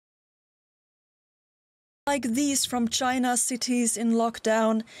Like these from China's cities in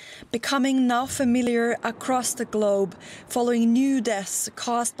lockdown, becoming now familiar across the globe following new deaths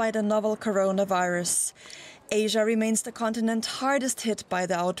caused by the novel coronavirus. Asia remains the continent hardest hit by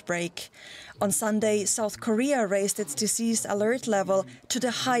the outbreak. On Sunday, South Korea raised its disease alert level to the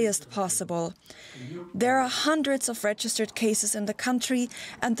highest possible. There are hundreds of registered cases in the country,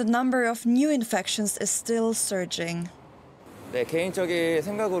 and the number of new infections is still surging.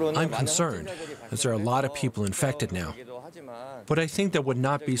 I'm concerned, as there are a lot of people infected now. But I think there would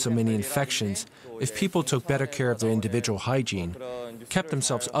not be so many infections if people took better care of their individual hygiene, kept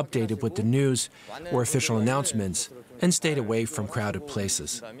themselves updated with the news or official announcements, and stayed away from crowded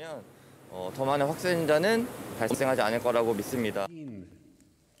places.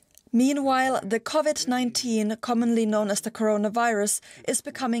 Meanwhile, the COVID-19, commonly known as the coronavirus, is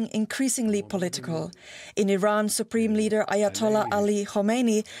becoming increasingly political. In Iran, Supreme Leader Ayatollah Ali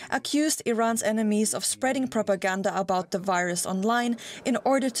Khamenei accused Iran's enemies of spreading propaganda about the virus online in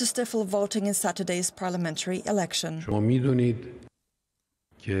order to stifle voting in Saturday's parliamentary election.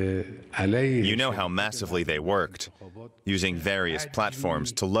 You know how massively they worked, using various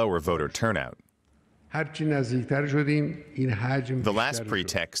platforms to lower voter turnout. The last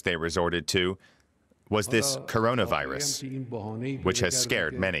pretext they resorted to was this coronavirus, which has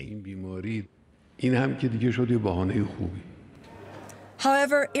scared many.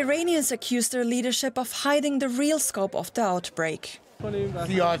 However, Iranians accuse their leadership of hiding the real scope of the outbreak. We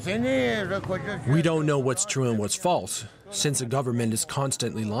don't know what's true and what's false, since the government is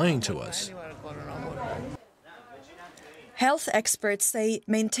constantly lying to us. Health experts say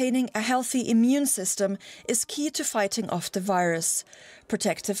maintaining a healthy immune system is key to fighting off the virus.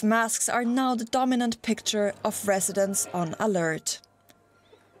 Protective masks are now the dominant picture of residents on alert.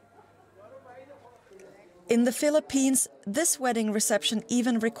 In the Philippines, this wedding reception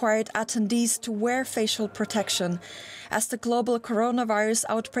even required attendees to wear facial protection. As the global coronavirus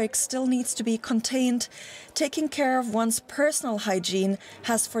outbreak still needs to be contained, taking care of one's personal hygiene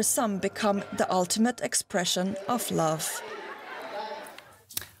has for some become the ultimate expression of love.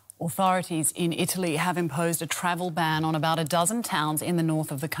 Authorities in Italy have imposed a travel ban on about a dozen towns in the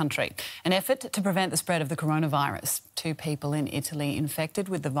north of the country, an effort to prevent the spread of the coronavirus. 2 people in Italy infected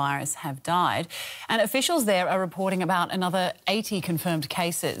with the virus have died, and officials there are reporting about another 80 confirmed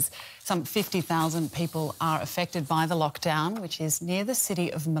cases. Some 50,000 people are affected by the lockdown, which is near the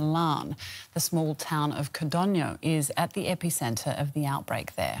city of Milan. The small town of Codogno is at the epicentre of the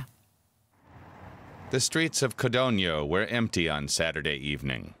outbreak there. The streets of Codogno were empty on Saturday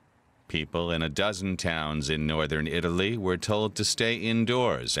evening. People in a dozen towns in northern Italy were told to stay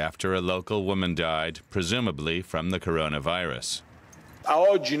indoors after a local woman died, presumably from the coronavirus.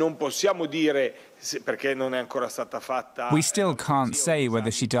 We still can't say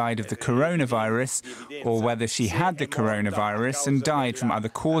whether she died of the coronavirus or whether she had the coronavirus and died from other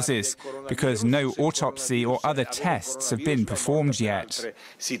causes, because no autopsy or other tests have been performed yet.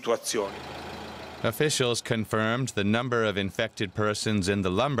 Officials confirmed the number of infected persons in the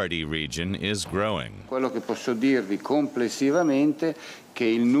Lombardy region is growing. What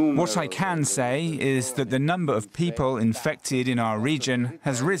I can say is that the number of people infected in our region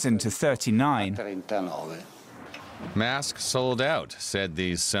has risen to 39. Masks sold out, said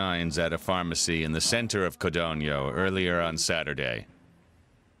these signs at a pharmacy in the center of Codogno earlier on Saturday.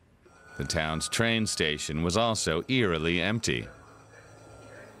 The town's train station was also eerily empty.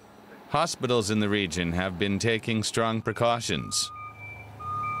 Hospitals in the region have been taking strong precautions.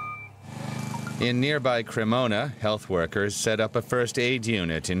 In nearby Cremona, health workers set up a first aid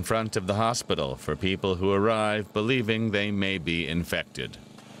unit in front of the hospital for people who arrive believing they may be infected.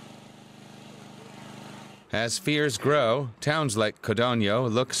 As fears grow, towns like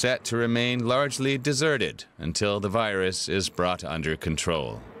Codogno look set to remain largely deserted until the virus is brought under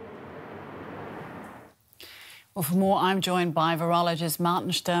control. Well, for more, I'm joined by virologist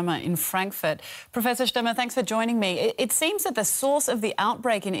Martin Stürmer in Frankfurt. Professor Stürmer, thanks for joining me. It seems that the source of the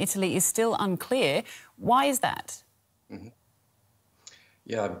outbreak in Italy is still unclear. Why is that?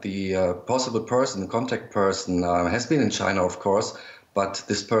 Yeah, the possible person, contact person, has been in China, of course, but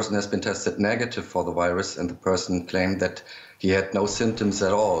this person has been tested negative for the virus, and the person claimed that he had no symptoms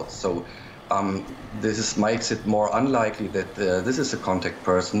at all. So this makes it more unlikely that this is a contact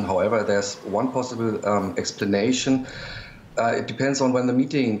person. However, there's one possible explanation. It depends on when the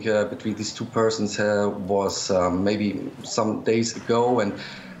meeting between these two persons was maybe some days ago, and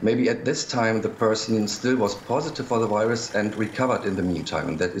maybe at this time the person still was positive for the virus and recovered in the meantime.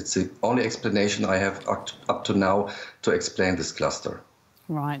 And that it's the only explanation I have up to now to explain this cluster.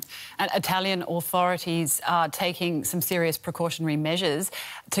 Right. And Italian authorities are taking some serious precautionary measures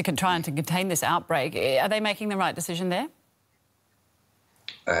to try and to contain this outbreak. Are they making the right decision there?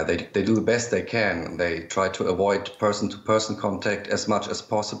 They do the best they can. They try to avoid person-to-person contact as much as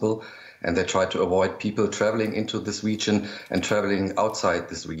possible, and they try to avoid people traveling into this region and traveling outside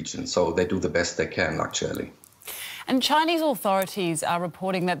this region. So they do the best they can, actually. And Chinese authorities are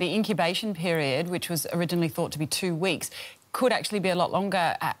reporting that the incubation period, which was originally thought to be 2 weeks, could actually be a lot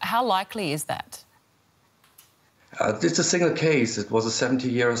longer. How likely is that? It's a single case. It was a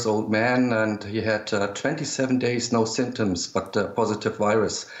 70-year-old man, and he had 27 days no symptoms, but a positive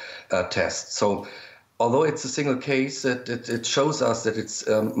virus test. So although it's a single case, it shows us that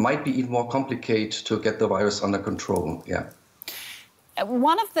it might be even more complicated to get the virus under control. Yeah.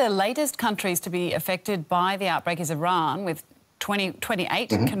 One of the latest countries to be affected by the outbreak is Iran, with 28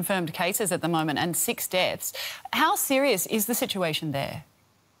 confirmed cases at the moment and 6 deaths. How serious is the situation there?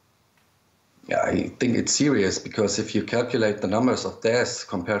 Yeah, I think it's serious because if you calculate the numbers of deaths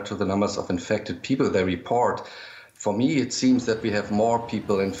compared to the numbers of infected people they report, for me it seems that we have more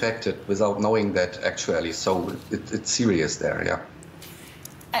people infected without knowing that actually. So it's serious there, yeah.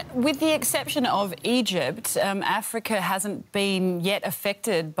 With the exception of Egypt, Africa hasn't been yet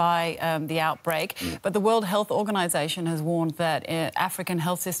affected by the outbreak, but the World Health Organization has warned that African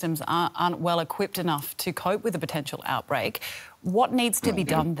health systems aren't well equipped enough to cope with a potential outbreak. What needs to be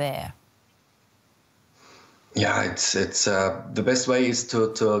done there? Yeah, it's the best way is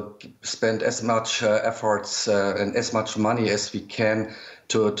to spend as much efforts and as much money as we can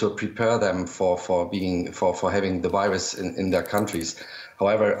to prepare them for having the virus in their countries.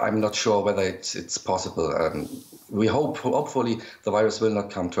 However, I'm not sure whether it's possible. We hopefully the virus will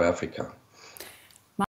not come to Africa.